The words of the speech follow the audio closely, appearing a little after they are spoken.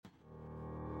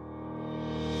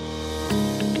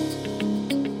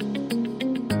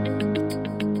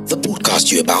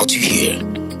What you're about to hear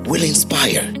will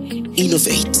inspire,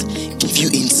 innovate, give you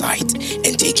insight,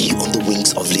 and take you on the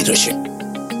wings of leadership.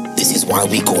 This is why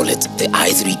we call it the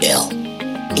I3L.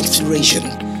 Inspiration,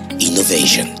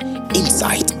 innovation,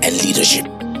 insight, and leadership.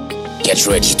 Get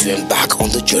ready to embark on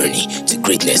the journey to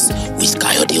greatness with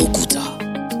Kayode Okuta.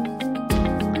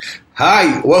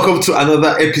 Hi, welcome to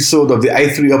another episode of the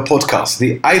I3L podcast.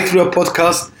 The I3L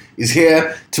podcast is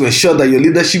here to ensure that your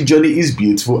leadership journey is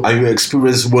beautiful and your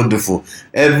experience wonderful.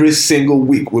 Every single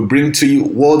week, we bring to you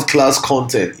world-class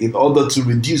content in order to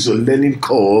reduce your learning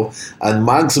curve and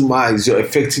maximize your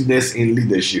effectiveness in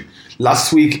leadership.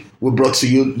 Last week, we brought to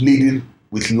you Leading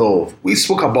with Love. We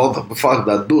spoke about the fact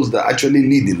that those that actually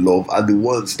lead in love are the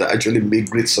ones that actually make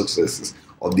great successes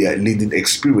of their leading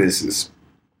experiences.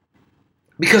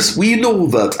 Because we know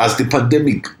that as the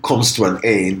pandemic comes to an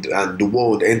end and the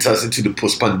world enters into the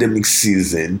post-pandemic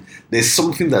season, there's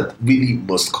something that really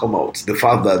must come out. The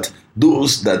fact that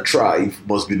those that thrive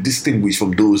must be distinguished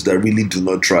from those that really do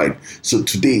not thrive. So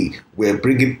today, we're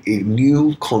bringing a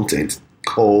new content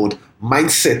called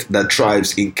Mindset That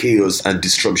Thrives in Chaos and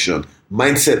Disruption.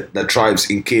 Mindset that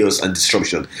thrives in chaos and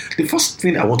disruption. The first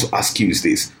thing I want to ask you is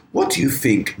this. What do you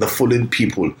think the following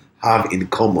people have in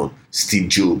common? Steve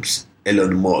Jobs,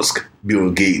 Elon Musk, Bill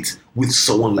Gates, with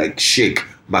someone like Sheikh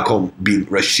Malcolm bin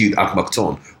Rashid Al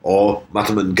Maktoum, or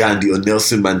Mahatma Gandhi, or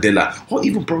Nelson Mandela, or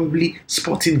even probably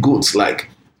sporting goats like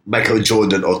Michael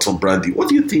Jordan or Tom Brady. What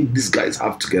do you think these guys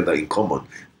have together in common?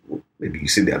 Maybe you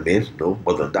say they're men. No,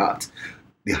 more than that.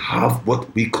 They have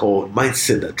what we call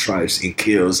mindset that thrives in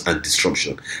chaos and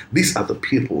disruption. These are the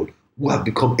people who have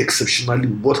become exceptionally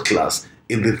world-class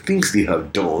in the things they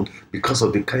have done because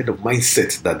of the kind of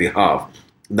mindset that they have.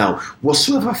 Now,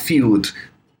 whatsoever field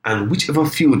and whichever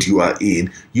field you are in,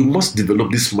 you must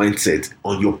develop this mindset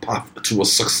on your path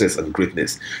towards success and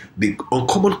greatness. The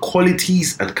uncommon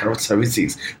qualities and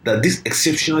characteristics that these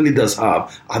exceptional leaders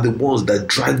have are the ones that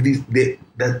drive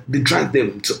they drive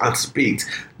them to anticipate,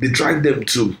 they drive them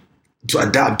to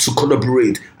adapt, to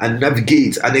collaborate, and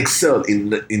navigate and excel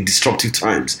in disruptive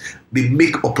times. They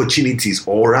make opportunities,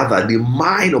 or rather, they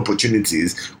mine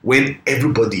opportunities when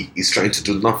everybody is trying to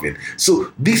do nothing.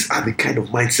 So these are the kind of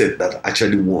mindset that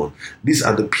actually won. These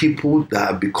are the people that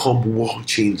have become world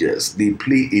changers. They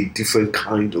play a different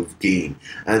kind of game.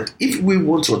 And if we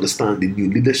want to understand the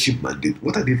new leadership mandate,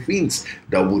 what are the things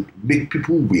that would make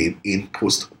people win in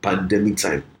post-pandemic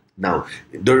time? Now,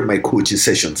 during my coaching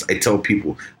sessions, I tell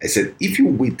people, I said, if you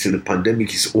wait till the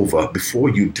pandemic is over before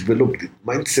you develop the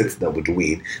mindset that would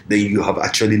win, then you have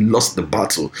actually lost the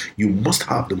battle. You must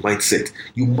have the mindset.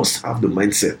 You must have the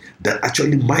mindset that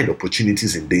actually mine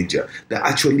opportunities in danger, that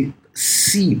actually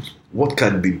see what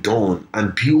can be done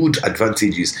and build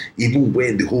advantages even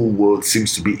when the whole world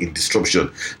seems to be in disruption.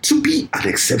 To be an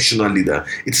exceptional leader,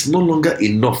 it's no longer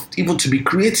enough even to be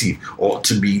creative or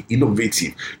to be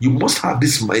innovative. You must have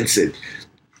this mindset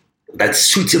that's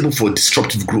suitable for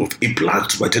disruptive growth, a plan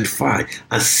to identify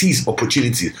and seize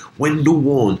opportunities when no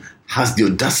one has the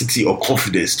audacity or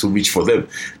confidence to reach for them.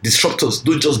 Disruptors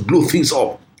don't just blow things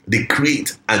up. They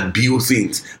create and build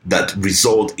things that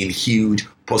result in huge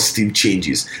positive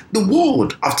changes. The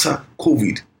world after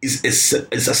COVID is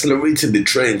accelerating the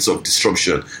trends of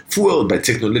disruption, fueled by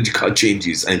technological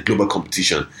changes and global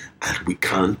competition. And we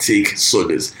can't take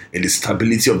solace in the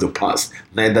stability of the past,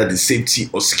 neither the safety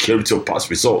or security of past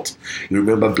results. You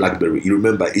remember BlackBerry, you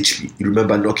remember HP, you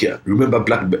remember Nokia, you remember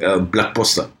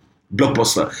Blockbuster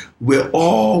were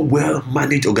all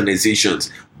well-managed organizations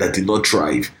that did not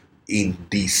thrive in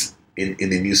a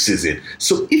new season.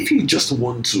 So if you just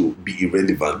want to be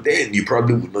irrelevant, then you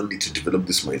probably would not need to develop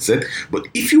this mindset. But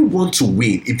if you want to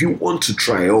win, if you want to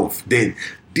triumph, then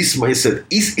this mindset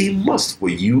is a must for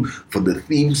you, for the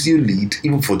teams you lead,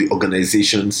 even for the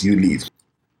organizations you lead.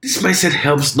 This mindset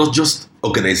helps not just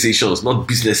organizations, not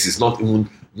businesses, not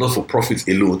for profits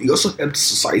alone. It also helps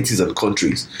societies and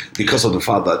countries because of the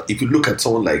fact that if you look at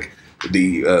someone like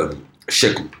the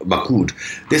Sheikh Makud,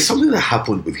 there's something that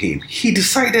happened with him. He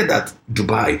decided that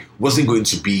Dubai wasn't going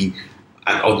to be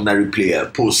an ordinary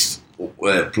player post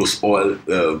oil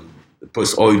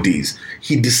days.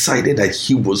 He decided that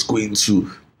he was going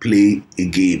to play a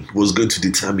game, was going to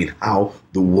determine how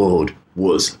the world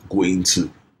was going to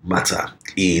matter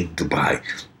in Dubai.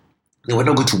 They were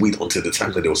not going to wait until the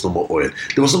time that there was no more oil.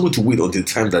 They was not going to wait until the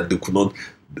time that they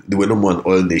were no more an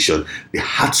oil nation. They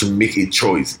had to make a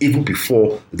choice even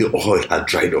before the oil had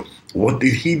dried up. What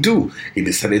did he do? He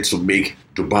decided to make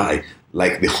Dubai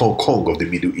like the Hong Kong of the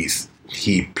Middle East.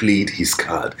 He played his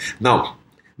card. Now,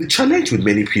 The challenge with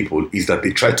many people is that they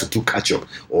try to do catch up,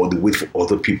 or they wait for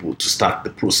other people to start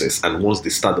the process. And once they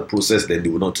start the process, then they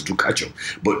will not to do catch up.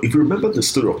 But if you remember the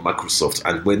story of Microsoft,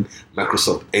 and when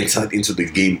Microsoft entered into the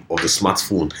game of the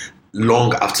smartphone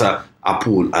long after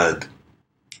Apple and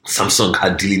Samsung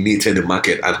had delineated the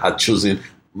market and had chosen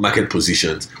market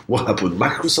positions, what happened?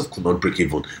 Microsoft could not break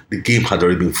even. The game had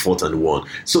already been fought and won.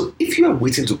 So if you are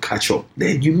waiting to catch up,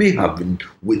 then you may have been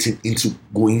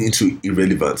going into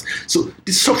irrelevance. So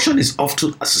disruption is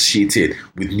often associated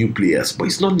with new players, but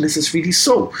it's not necessarily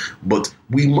so. But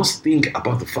we must think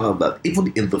about the fact that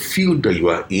even in the field that you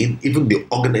are in, even the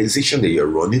organization that you're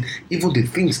running, even the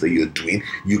things that you're doing,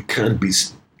 you can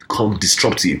become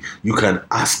disruptive. You can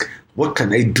ask, what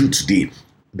can I do today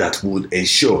that would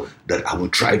ensure that I will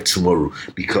thrive tomorrow?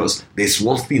 Because there's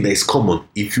one thing that is common.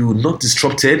 If you're not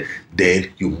disrupted,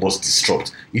 then you must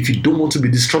disrupt. If you don't want to be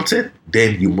disrupted,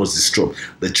 then you must disrupt.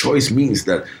 The choice means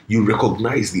that you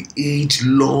recognize the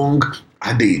age-long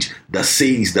adage that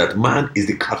says that man is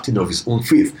the captain of his own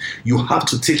fate. You have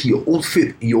to take your own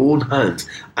fate in your own hands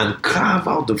and carve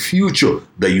out the future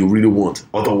that you really want.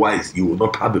 Otherwise, you will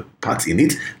not have a part in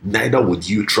it, neither would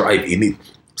you thrive in it.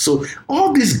 So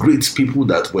all these great people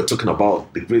that we're talking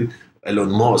about, the great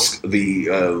Elon Musk,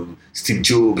 the Steve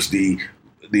Jobs, the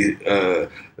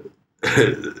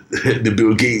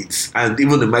Bill Gates, and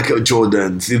even the Michael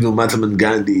Jordans, even Mahatma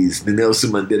Gandhis, the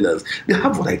Nelson Mandelas, they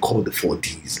have what I call the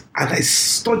 4Ds. And I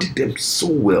studied them so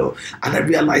well, and I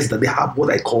realized that they have what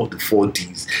I call the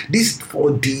 4Ds. These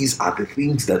 4Ds are the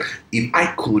things that if I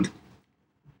could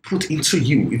put into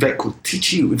you, if I could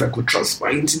teach you, if I could transfer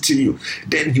it into you,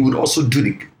 then you would also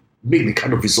make the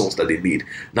kind of results that they made.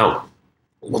 Now,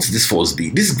 what's this first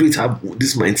D? This great have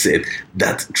this mindset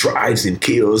that thrives in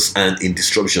chaos and in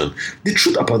disruption. The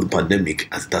truth about the pandemic,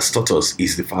 as that's taught us,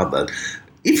 is the fact that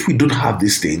if we don't have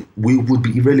this thing, we would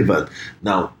be irrelevant.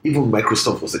 Now, even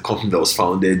Microsoft was a company that was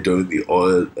founded during the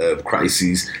oil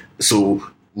crisis, so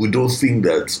we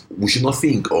should not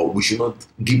think, or we should not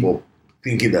give up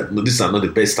thinking that no, these are not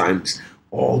the best times.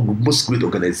 All most great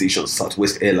organizations,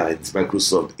 Southwest Airlines,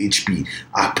 Microsoft, HP,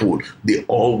 Apple, they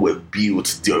all were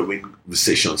built during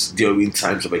recessions, during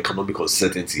times of economic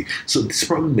uncertainty. So this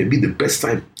probably may be the best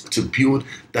time to build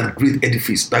that great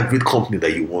edifice, that great company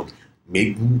that you want.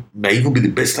 May even be the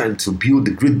best time to build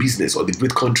the great business or the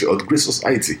great country or the great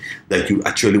society that you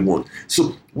actually want.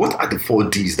 So what are the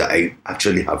 4Ds that I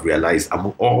actually have realized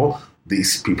among all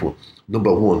these people?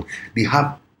 Number one, they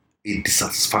have a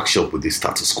dissatisfaction with the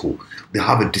status quo. They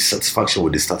have a dissatisfaction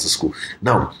with the status quo.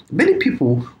 Now, many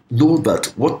people know that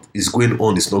what is going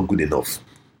on is not good enough,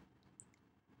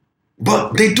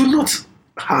 but they do not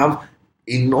have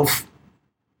enough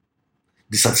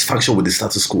dissatisfaction with the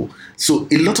status quo. So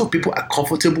a lot of people are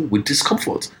comfortable with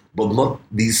discomfort, but not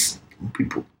these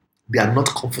people. They are not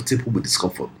comfortable with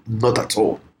discomfort. Not at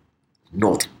all.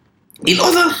 Not. In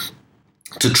order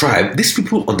to thrive, these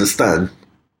people understand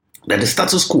that the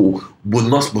status quo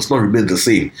must not remain the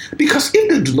same. Because if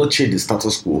they do not change the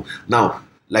status quo, now,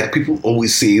 like people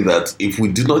always say that if we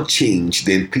do not change,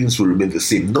 then things will remain the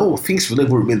same. No, things will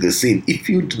never remain the same if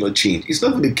you do not change. It's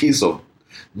not even a case of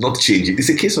not changing. It's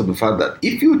a case of the fact that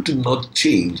if you do not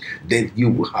change, then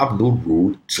you will have no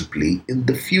role to play in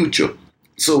the future.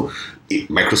 So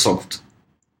Microsoft,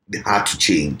 they had to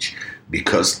change,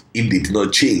 because if they did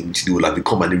not change, they will have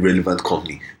become an irrelevant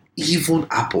company. Even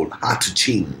Apple had to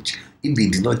change. If they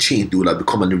did not change, they would have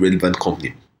become an irrelevant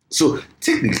company. So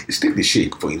take the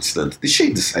Sheikh, for instance. The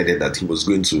Sheikh decided that he was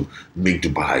going to make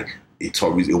Dubai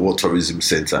a world tourism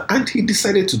center, and he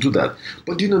decided to do that.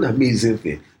 But you know the amazing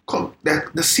thing?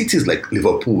 The cities like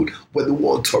Liverpool were the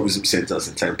world tourism centers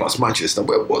in time past. Manchester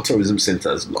were world tourism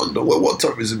centers. London were world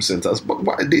tourism centers. But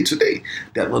why are they today?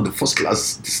 They are not the first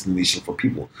class destination for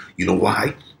people. You know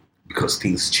why? Because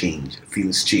things change.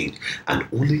 And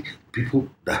only people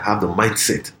that have the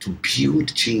mindset to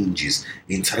build changes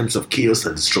in times of chaos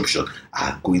and disruption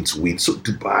are going to win. So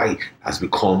Dubai has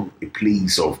become a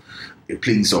place of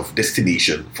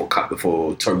destination for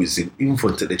tourism, even for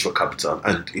intellectual capital,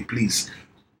 and a place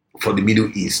for the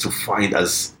Middle East to find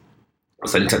as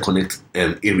an interconnect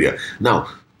area. Now,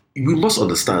 we must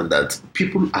understand that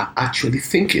people are actually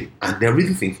thinking, and they're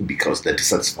really thinking because they're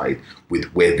dissatisfied with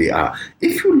where they are.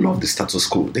 If you love the status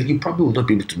quo, then you probably will not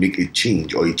be able to make a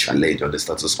change or a challenge on the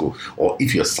status quo, or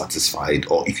if you're satisfied,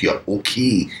 or if you're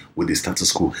okay with the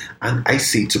status quo. And I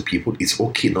say to people, it's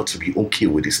okay not to be okay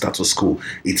with the status quo.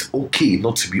 It's okay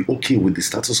not to be okay with the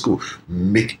status quo.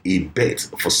 Make a bet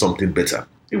for something better.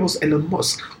 It was Elon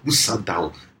Musk who sat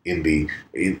down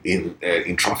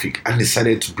in traffic and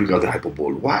decided to bring out the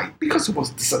hyperbole. Why? Because he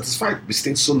was dissatisfied with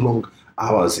staying so long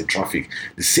hours in traffic.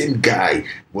 The same guy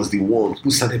was the one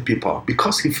who started PayPal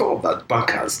because he felt that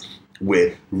bankers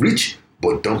were rich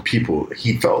but dumb people.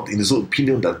 He felt, in his own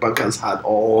opinion, that bankers had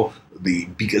all the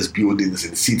biggest buildings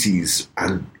in cities,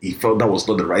 and he felt that was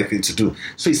not the right thing to do.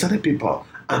 So he started PayPal,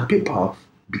 and PayPal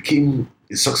became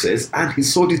a success, and he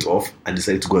sold it off and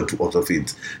decided to go and do other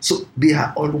things. So they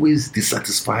are always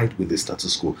dissatisfied with the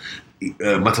status quo.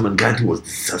 Mahatma Gandhi was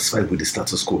dissatisfied with the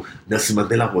status quo. Nelson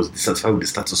Mandela was dissatisfied with the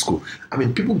status quo. I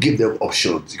mean, people give them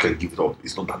options. You can give it up.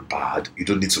 It's not that bad. You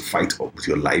don't need to fight up with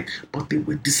your life. But they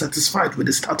were dissatisfied with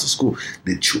the status quo.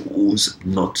 They chose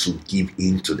not to give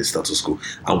in to the status quo.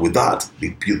 And with that, they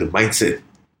built the mindset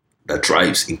that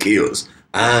thrives in chaos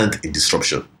and in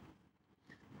disruption.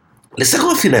 The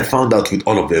second thing I found out with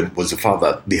all of them was the fact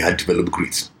that they had developed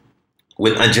greed.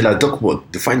 When Angela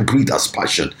Duckworth defined greed as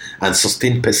passion and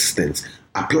sustained persistence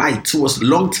applied towards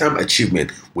long-term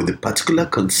achievement with no particular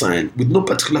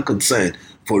concern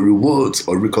for rewards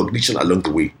or recognition along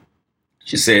the way.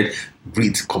 She said,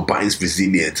 greed combines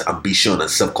resilience, ambition, and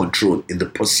self-control in the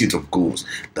pursuit of goals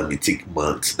that may take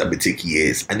months, that may take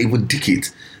years, and even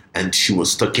decades. And she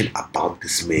was talking about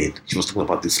this man.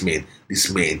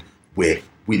 These men were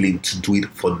willing to do it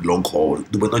for the long haul.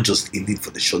 They were not just in it for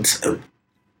the short term.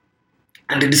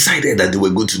 And they decided that they were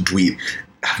going to do it.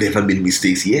 Have they ever made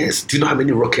mistakes? Yes. Do you know how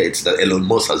many rockets that Elon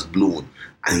Musk has blown?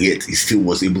 And yet he still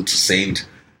was able to send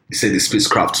a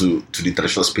spacecraft to the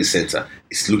International Space Center.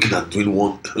 He's looking at doing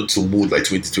one to moon by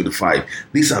 2025.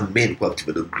 These are men who have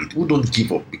developed greed, who don't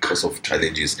give up because of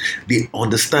challenges. They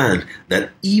understand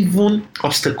that even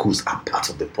obstacles are part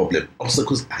of the problem.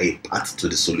 Obstacles are a part to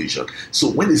the solution. So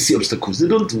when they see obstacles, they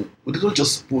don't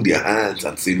just pull their hands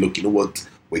and say, look, you know what?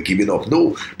 We're giving up.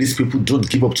 No, these people don't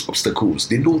give up to obstacles.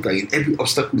 They know that in every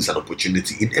obstacle is an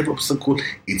opportunity. In every obstacle,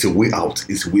 it's a way out,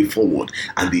 it's a way forward.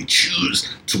 And they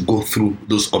choose to go through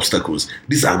those obstacles.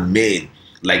 These are men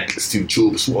like Steve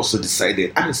Jobs who also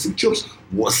decided, and Steve Jobs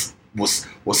was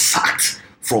sacked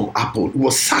from Apple. He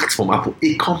was sacked from Apple,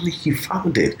 a company he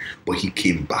founded, but he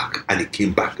came back, and he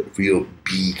came back real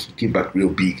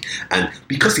big. And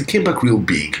because he came back real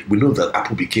big, we know that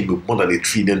Apple became a more than $1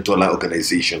 trillion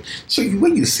organization. So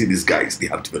when you see these guys, they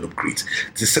have developed greed.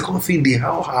 The second thing they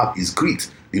all have is greed.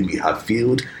 They may have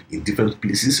failed in different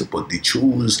places, but they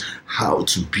chose how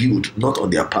to build not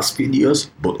on their past failures,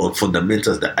 but on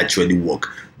fundamentals that actually work.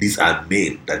 These are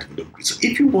men that develop greed. So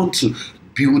if you want to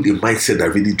build a mindset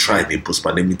that really thrives in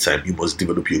post-pandemic time, you must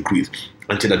develop your greed.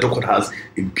 Angela Duckworth has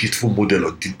a beautiful model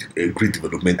of greed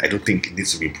development. I don't think it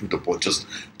needs to be improved upon. Just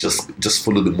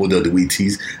follow the model the way it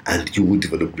is, and you will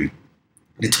develop greed.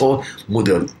 The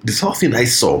third thing I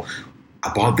saw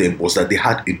about them was that they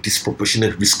had a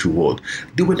disproportionate risk reward.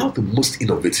 They were not the most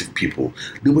innovative people.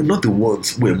 They were not the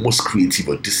ones who were most creative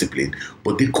or disciplined,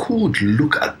 but they could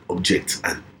look at objects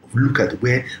and look at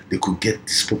where they could get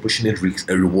disproportionate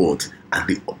reward, and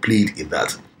they played in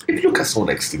that. If you look at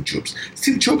someone like Steve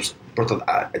Jobs brought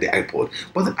out the iPod,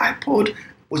 but the iPod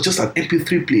was just an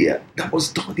MP3 player that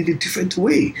was done in a different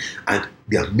way. And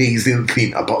the amazing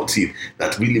thing about it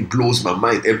that really blows my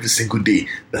mind every single day,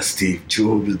 that Steve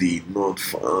Jobs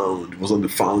was not the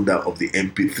founder of the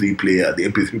MP3 player. The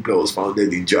MP3 player was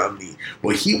founded in Germany,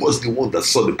 but he was the one that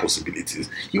saw the possibilities.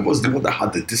 He was the one that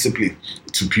had the discipline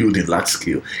to build in large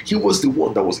scale. He was the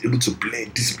one that was able to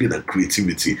blend discipline and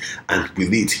creativity, and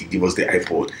with it, he gave us the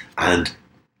iPod, and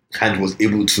was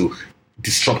able to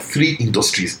disrupt 3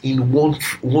 industries in one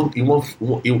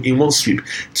sweep.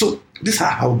 So these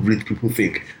are how great people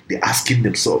think. They're asking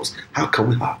themselves, how can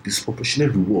we have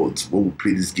disproportionate rewards when we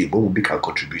play this game, when we make our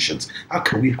contributions? How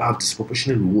can we have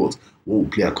disproportionate rewards when we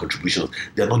play our contributions?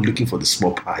 They're not looking for the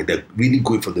small pie. They're really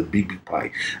going for the big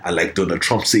pie. And like Donald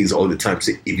Trump says all the time,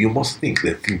 if you must think,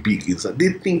 then think big. They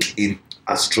think in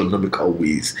astronomical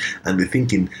ways, and they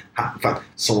think in fact,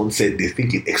 someone said they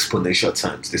think in exponential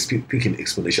terms. They think in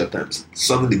exponential terms,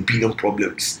 solving the billion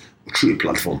problems through a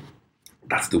platform.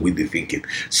 That's the way they're thinking.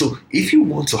 So if you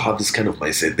want to have this kind of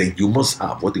mindset, then you must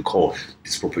have what they call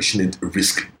disproportionate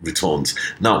risk returns.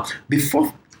 Now, the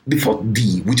fourth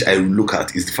D, which I look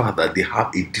at, is the fact that they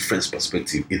have a different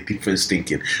perspective, a different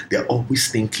thinking. They're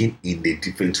always thinking in a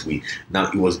different way. Now,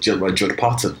 it was General George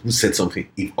Patton who said something.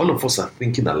 If all of us are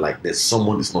thinking alike, there's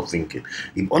someone is not thinking.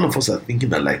 If all of us are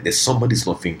thinking alike, there's somebody is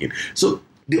not thinking. So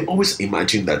they always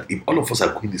imagine that if all of us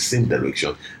are going the same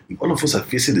direction, if all of us are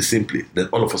facing the same place, then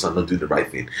all of us are not doing the right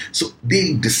thing. So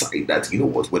they decide that, you know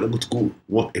what, we're not going to go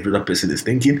what every other person is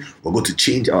thinking. We're going to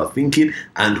change our thinking,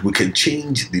 and we can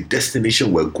change the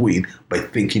destination we're going by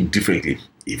thinking differently.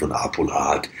 Even Apple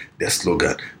had their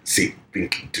slogan, say,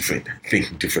 think different,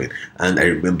 think different. And I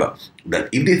remember that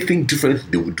if they think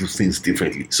different, they will do things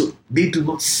differently. So they do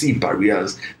not see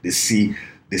barriers, they see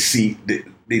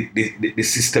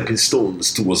stepping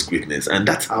stones towards greatness, and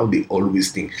that's how they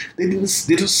always think. They don't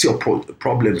see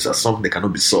problems as something that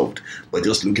cannot be solved, but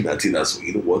just looking at it as,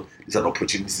 you know what, these are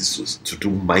opportunities to do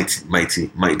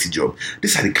mighty job.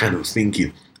 These are the kind of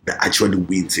thinking that actually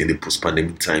wins in the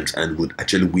post-pandemic times and would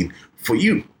actually win for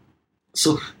you.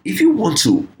 So if you want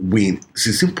to win,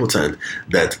 it's important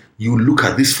that you look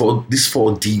at these four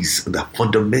Ds, the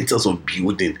fundamentals of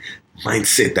building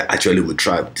mindset that actually will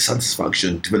drive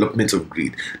dissatisfaction, development of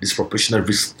greed, disproportionate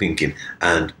risk thinking,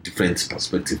 and different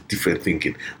perspective, different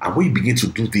thinking. And when you begin to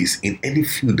do this in any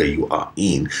field that you are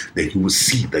in, then you will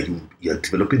see that you are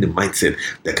developing the mindset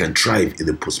that can drive in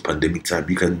the post-pandemic time.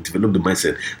 You can develop the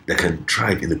mindset that can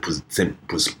drive in the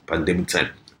post-pandemic time.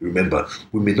 Remember,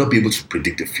 we may not be able to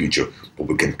predict the future, but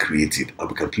we can create it, and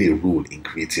we can play a role in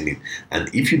creating it. And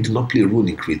if you do not play a role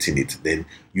in creating it, then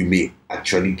you may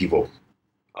actually give up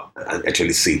and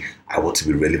actually say, I want to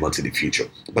be relevant in the future.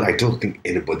 But I don't think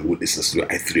anybody who listens to the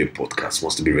i3 podcast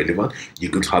wants to be relevant.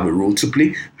 You're going to have a role to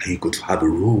play, and you're going to have a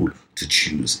role to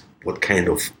choose. What kind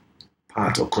of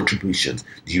part or contributions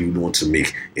do you really want to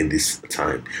make in this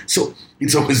time? So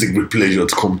it's always a great pleasure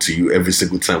to come to you every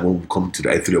single time when we come to the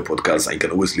i3 podcast, and you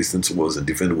can always listen to us in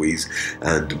different ways.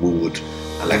 And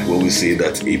like we always say,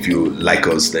 that if you like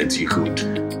us, that you could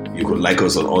like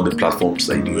us on all the platforms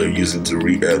that you are using to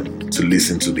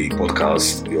listen to the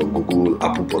podcast, your Google,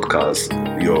 Apple podcast,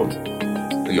 your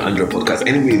Android podcast,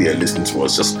 any way they are listening to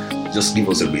us, just give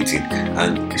us a rating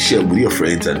and share with your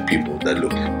friends and people that,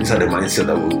 look, these are the mindset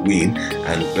that will win,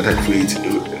 and better create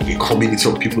a community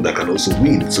of people that can also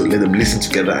win. So let them listen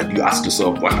together, and you ask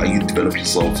yourself, why are you develop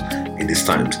yourself in these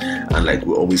times? And like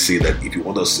we always say, that if you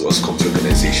want us come to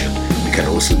organization, you can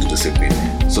also do the same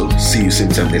thing. So see you same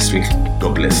time next week.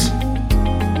 God bless.